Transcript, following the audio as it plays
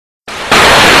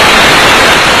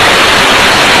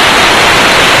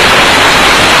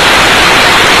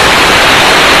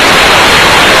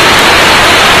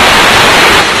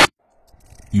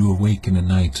You awake in the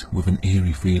night with an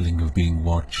eerie feeling of being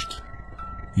watched.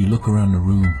 You look around the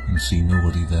room and see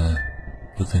nobody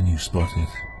there, but then you spot it.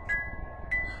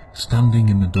 Standing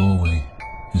in the doorway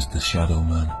is the Shadow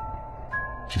Man,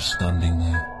 just standing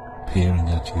there, peering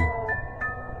at you.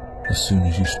 As soon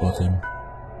as you spot him,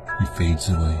 he fades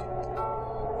away.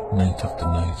 Night after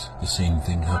night, the same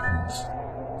thing happens.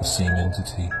 The same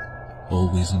entity,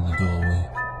 always in the doorway,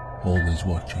 always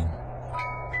watching.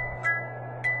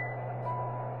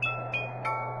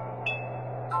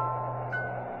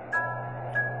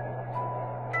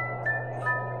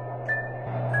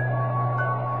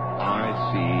 I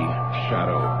see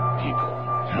shadow people.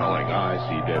 You know, like I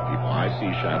see dead people. I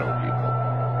see shadow people.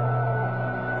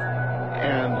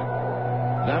 And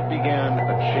that began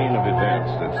a chain of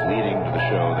events that's leading to the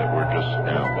show that we're just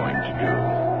now going to do.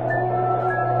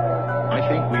 I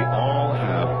think we all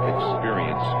have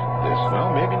experienced this.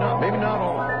 Well, maybe not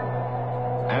all.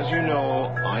 As you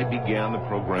know, I began the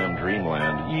program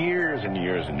Dreamland years and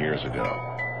years and years ago.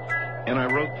 And I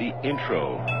wrote the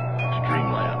intro to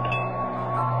Dreamland.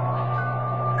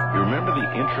 You remember the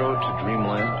intro to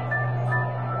Dreamland?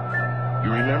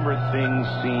 You remember things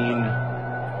seen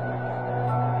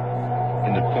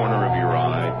in the corner of your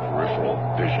eye, peripheral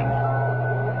vision?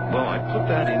 Well, I put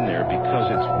that in there because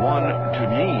it's one, to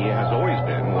me, has always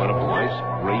been one of life's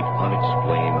great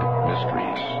unexplained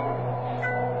mysteries.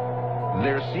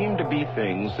 There seem to be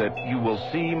things that you will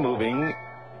see moving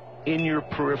in your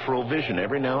peripheral vision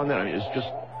every now and then. It's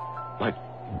just like,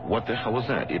 what the hell was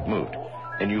that? It moved.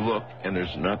 And you look, and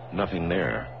there's nothing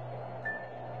there.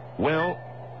 Well,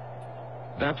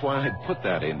 that's why I had put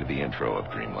that into the intro of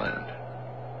Dreamland.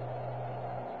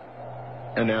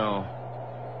 And now,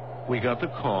 we got the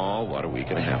call, what, a week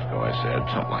and a half ago, I said,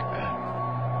 something like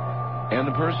that. And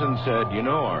the person said, you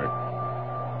know, Art,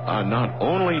 not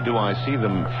only do I see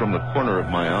them from the corner of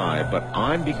my eye, but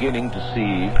I'm beginning to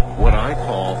see what I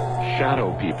call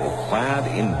shadow people, clad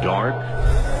in dark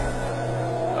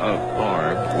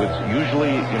garb, with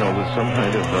usually, you know, with some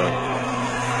kind of a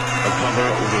cover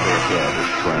over their head, a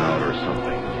shroud or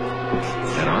something.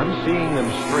 And I'm seeing them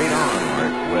straight on,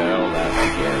 Art. Well, that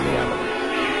again